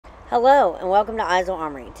Hello and welcome to Eisel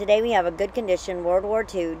Armory. Today we have a good condition World War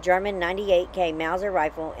II German 98K Mauser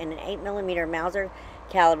rifle and an 8mm Mauser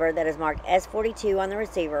caliber that is marked S42 on the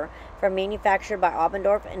receiver, from manufactured by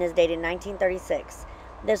Oberndorf and is dated 1936.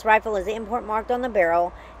 This rifle is import marked on the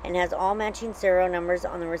barrel and has all matching serial numbers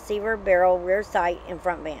on the receiver, barrel, rear sight, and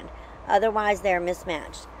front band. Otherwise they are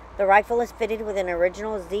mismatched. The rifle is fitted with an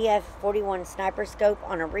original ZF-41 sniper scope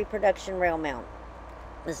on a reproduction rail mount.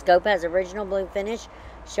 The scope has original blue finish,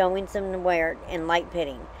 showing some wear and light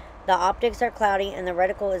pitting. The optics are cloudy and the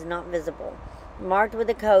reticle is not visible. Marked with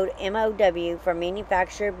the code MOW for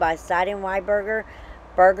manufactured by Seidenweiberger,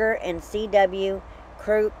 Berger and C.W.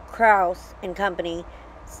 Kraus and Company,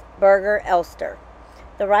 Berger, Elster.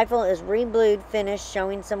 The rifle is re-blued finish,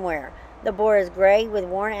 showing some wear. The bore is gray with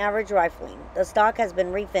worn average rifling. The stock has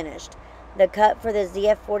been refinished. The cut for the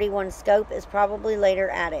ZF-41 scope is probably later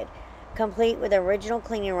added. Complete with original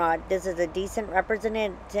cleaning rod, this is a decent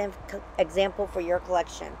representative example for your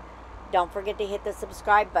collection. Don't forget to hit the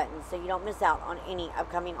subscribe button so you don't miss out on any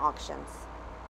upcoming auctions.